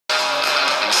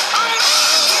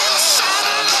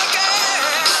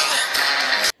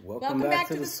Welcome back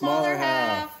to the smaller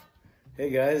half. Hey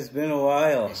guys, it's been a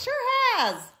while. It sure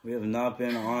has. We have not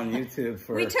been on YouTube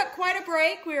for... We took quite a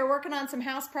break. We were working on some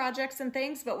house projects and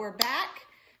things, but we're back.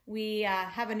 We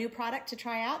have a new product to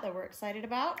try out that we're excited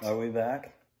about. Are we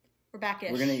back? We're back-ish.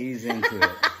 We're going to ease into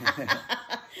it.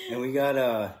 And we got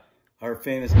our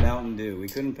famous Mountain Dew. We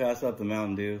couldn't pass up the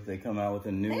Mountain Dew. They come out with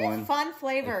a new one. They have fun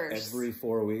flavors. Like every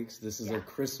 4 weeks. This is their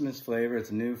Christmas flavor.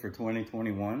 It's new for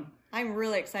 2021. I'm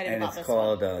really excited about this one.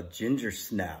 And it's called Ginger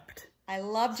Snapped. I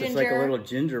love ginger. It's like a little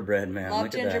gingerbread, man. Love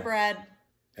Look gingerbread. At that.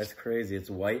 That's crazy. It's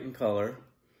white in color.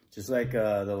 Just like one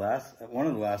of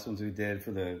the last ones we did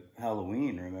for the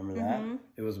Halloween. Remember that?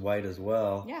 It was white as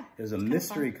well. Yeah. It was a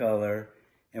mystery color.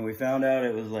 And we found out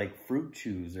it was like fruit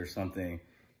chews or something.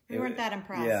 We weren't that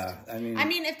impressed. Yeah, I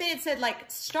mean, if they had said like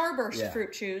Starburst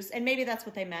fruit chews, and maybe that's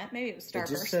what they meant. Maybe it was Starburst. It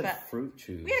just said but fruit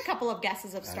chews. We had a couple of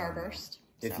guesses of Starburst.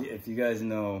 If you guys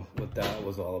know what that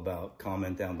was all about,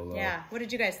 comment down below. Yeah, what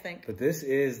did you guys think? But this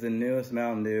is the newest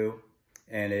Mountain Dew,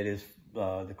 and it is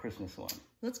the Christmas one.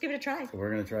 Let's give it a try. So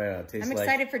we're gonna try it out. Tastes I'm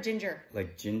excited for ginger.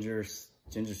 Like ginger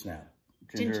snap.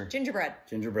 Gingerbread.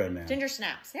 Gingerbread man. Ginger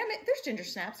snaps. Yeah, there's ginger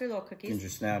snaps. They're little cookies. Ginger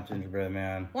snap, gingerbread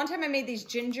man. One time I made these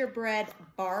gingerbread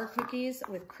bar cookies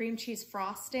with cream cheese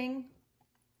frosting.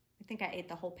 I think I ate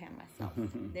the whole pan myself.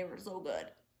 They were so good.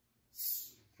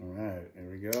 All right, here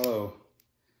we go.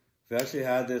 We actually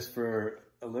had this for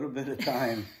a little bit of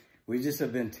time. We just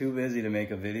have been too busy to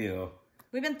make a video.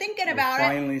 We've been thinking about it.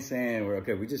 Finally saying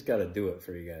we just got to do it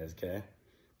for you guys, okay?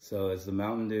 So it's the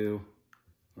Mountain Dew.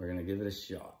 We're going to give it a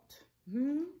shot.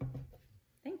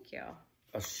 Thank you.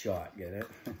 A shot, get it?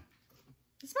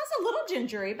 It smells a little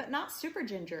gingery, but not super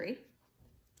gingery.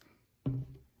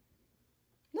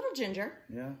 Little ginger.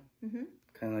 Yeah.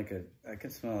 Kind of like I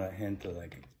could smell that hint of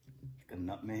like a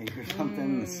nutmeg or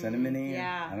something, the cinnamony.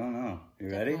 Yeah. I don't know. You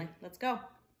Definitely. ready? Let's go.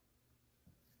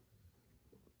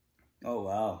 Oh,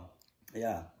 wow.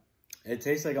 Yeah. It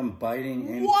tastes like I'm biting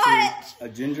into a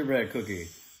gingerbread cookie.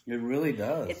 It really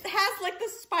does. It has like the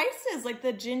spices, like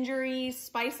the gingery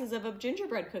spices of a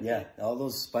gingerbread cookie. Yeah, all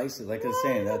those spices. Like I was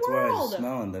saying, that's what I was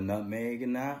smelling, the nutmeg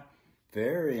and that.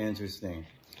 Very interesting.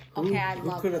 Okay, I love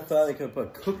this. Who could have thought they could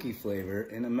put cookie flavor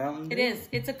in a Mountain Dew? It is.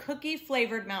 It's a cookie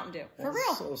flavored Mountain Dew. For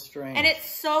real. So strange. And it's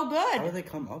so good. How do they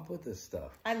come up with this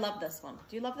stuff? I love this one.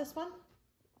 Do you love this one?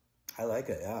 I like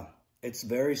it, yeah. It's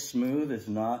very smooth. It's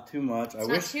not too much. It's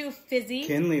not too fizzy.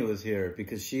 Kinley was here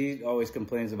because she always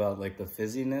complains about like the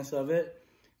fizziness of it,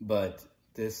 but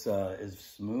this is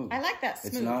smooth. I like that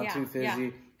smooth. It's not too fizzy. Yeah.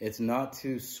 It's not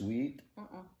too sweet.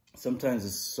 Sometimes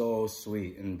it's so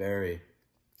sweet and berry.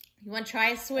 You want to try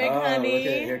a swig, honey? Look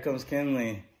at, here comes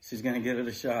Kinley. She's gonna give it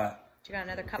a shot. Do you got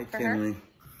another cup for Kinley.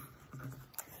 her?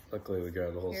 Luckily, we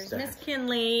got the whole Here's stack. Miss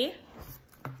Kinley.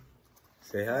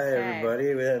 Say hi,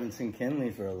 everybody. We haven't seen Kinley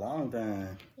for a long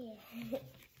time. Okay.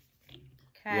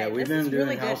 Yeah, we've been doing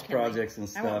really house good, projects and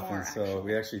stuff, more, and so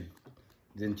we actually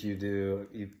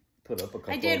you put up a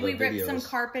couple. I did. Of we videos. ripped some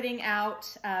carpeting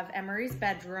out of Emery's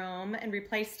bedroom and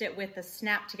replaced it with the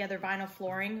snap together vinyl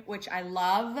flooring, which I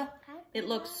love. It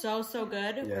looks so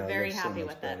good. Yeah, We're very happy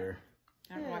with better. it.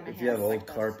 I don't know why my If you have hair's old like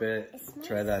carpet,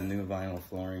 try that new vinyl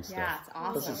flooring stuff. Yeah, it's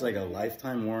awesome. Plus, it's like a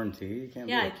lifetime warranty. You can't.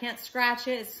 Yeah, you can't scratch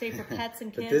it. It's safe for pets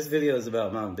and kids. But this video is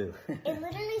about Mountain Dew. It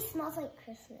literally smells like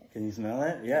Christmas. Can you smell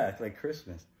that? Yeah, it's like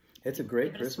Christmas. It's a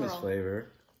great Christmas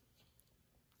flavor.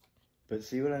 But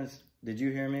see what did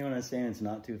you hear me when I was saying it's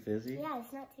not too fizzy? Yeah,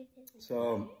 it's not too fizzy.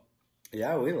 So,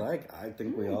 yeah, I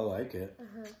think we all like it.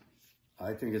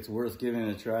 I think it's worth giving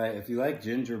it a try. If you like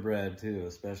gingerbread too,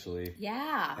 especially.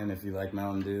 Yeah. And if you like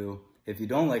Mountain Dew. If you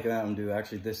don't like Mountain Dew,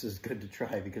 actually, this is good to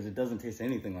try because it doesn't taste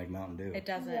anything like Mountain Dew. It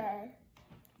doesn't. Yeah.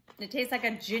 It tastes like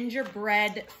a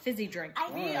gingerbread fizzy drink.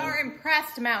 We are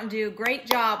impressed, Mountain Dew. Great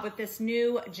job with this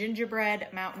new gingerbread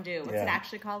Mountain Dew. What's it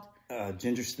actually called?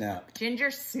 Ginger Snapped.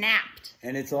 Ginger Snapped.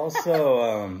 And it's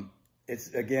also, it's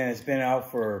been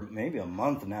out for maybe a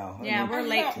month now. Yeah, we're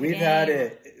late to the We've game. had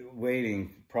it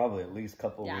waiting probably at least a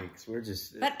couple weeks. We're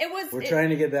just, we're trying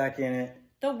to get back in it.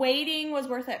 The waiting was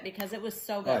worth it because it was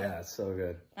so good. Oh yeah, it's so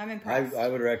good. I'm impressed. I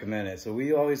would recommend it. So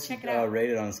we always Check it out. rate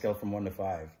it on a scale from 1 to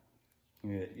 5.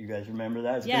 You guys remember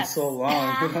that? It's been Yes. so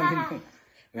long.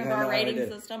 Remember our rating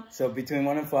system? So between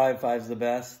 1 and 5, 5's the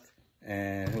best.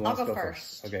 And who wants I'll to go go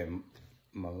first. Okay,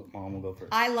 Mom will go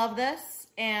first. I love this,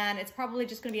 and it's probably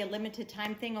just going to be a limited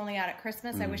time thing, only out at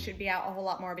Christmas. I wish it'd be out a whole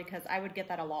lot more because I would get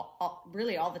that a lot,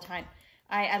 really all the time.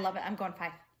 I love it. I'm going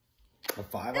 5. A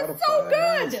 5 That's out of 5. so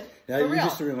good. Nice. Now For you real.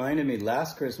 just reminded me.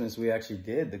 Last Christmas we actually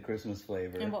did the Christmas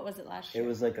flavor. And what was it last year? It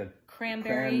was like a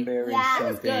cranberry. Yeah, it something.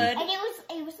 was good. And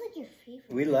it was like your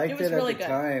favorite. we liked it really at the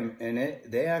time, and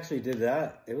they actually did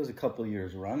that. It was a couple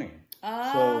years running.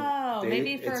 Oh, so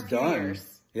maybe for a few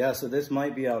years. Yeah, so this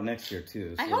might be out next year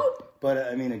too. So. I hope. But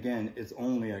I mean, again, it's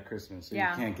only at Christmas, so you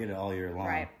can't get it all year long.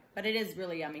 Right, but it is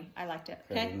really yummy. I liked it.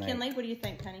 Okay, Kinley, what do you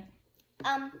think, honey?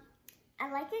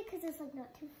 I like it because it's like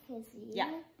not too fizzy.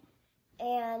 Yeah.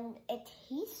 And it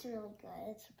tastes really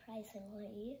good,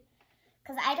 surprisingly.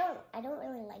 Because I don't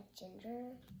really like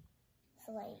ginger.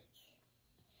 So like,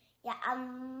 yeah,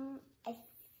 I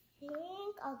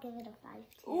think I'll give it a 5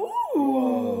 too.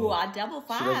 Ooh, a double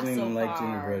 5 so far. She doesn't even like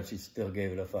gingerbread. She still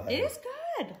gave it a 5. It is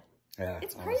good. Yeah,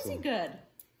 it's crazy good.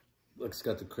 Look, it's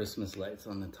got the Christmas lights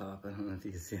on the top. I don't know if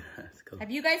you can see that. Have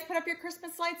you guys put up your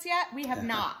Christmas lights yet? We have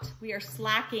not. We are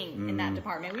slacking in that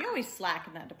department. We always slack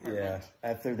in that department. Yeah.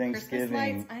 After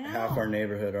Thanksgiving, half our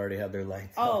neighborhood already had their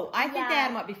lights up. I think they had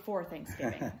them up before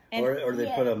Thanksgiving. or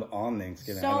they put them on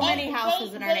Thanksgiving. So many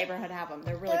houses in our neighborhood have them.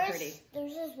 They're really pretty.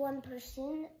 There's this one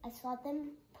person, I saw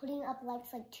them putting up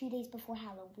lights like 2 days before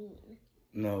Halloween.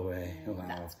 No way. Wow.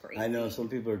 That's crazy. I know some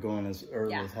people are going as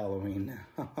early as Halloween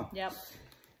now. Yep.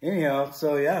 Anyhow,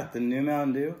 so yeah, the new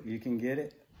Mountain Dew, you can get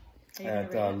it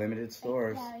at limited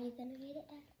stores. Yeah, are you going to read it,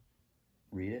 Dad?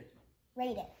 Read it?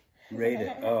 Rate it. Rate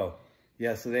it. Oh,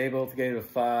 yeah, so they both gave it a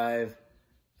 5.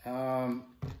 Wow,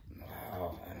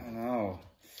 I don't know.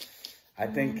 I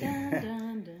think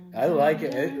I like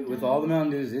it. With all the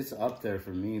Mountain Dews, it's up there for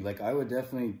me. Like, I would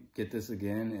definitely get this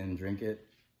again and drink it.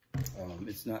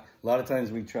 It's not, a lot of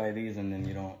times we try these and then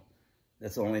you don't,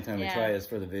 that's the only time we try it is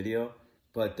for the video.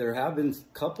 But there have been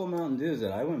a couple Mountain Dews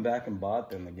that I went back and bought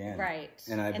them again. Right.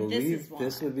 And I believe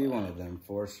this would be one of them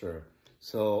for sure.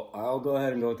 So I'll go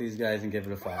ahead and go with these guys and give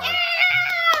it a 5.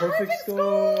 Perfect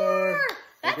score.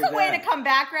 That's a way to come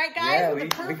back, right, guys? Yeah, with we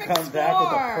come back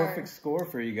with a perfect score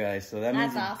for you guys. So that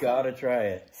means you gotta try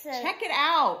it. So check it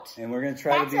out. And we're gonna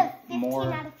try to be more.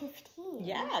 15 out of 15.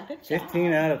 Yeah, good job.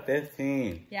 15 out of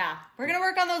 15. Yeah, we're gonna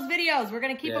work on those videos. We're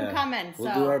gonna keep them coming.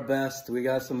 We'll do our best. We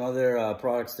got some other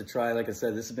products to try. Like I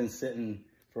said, this has been sitting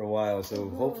for a while, so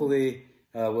hopefully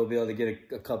we'll be able to get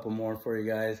a couple more for you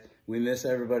guys. We miss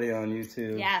everybody on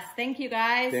YouTube. Yes, thank you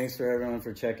guys. Thanks for everyone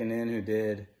for checking in who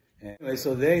did. Anyway,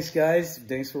 so thanks guys.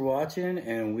 Thanks for watching,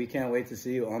 and we can't wait to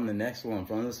see you on the next one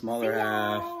from the smaller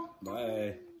half.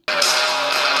 Bye.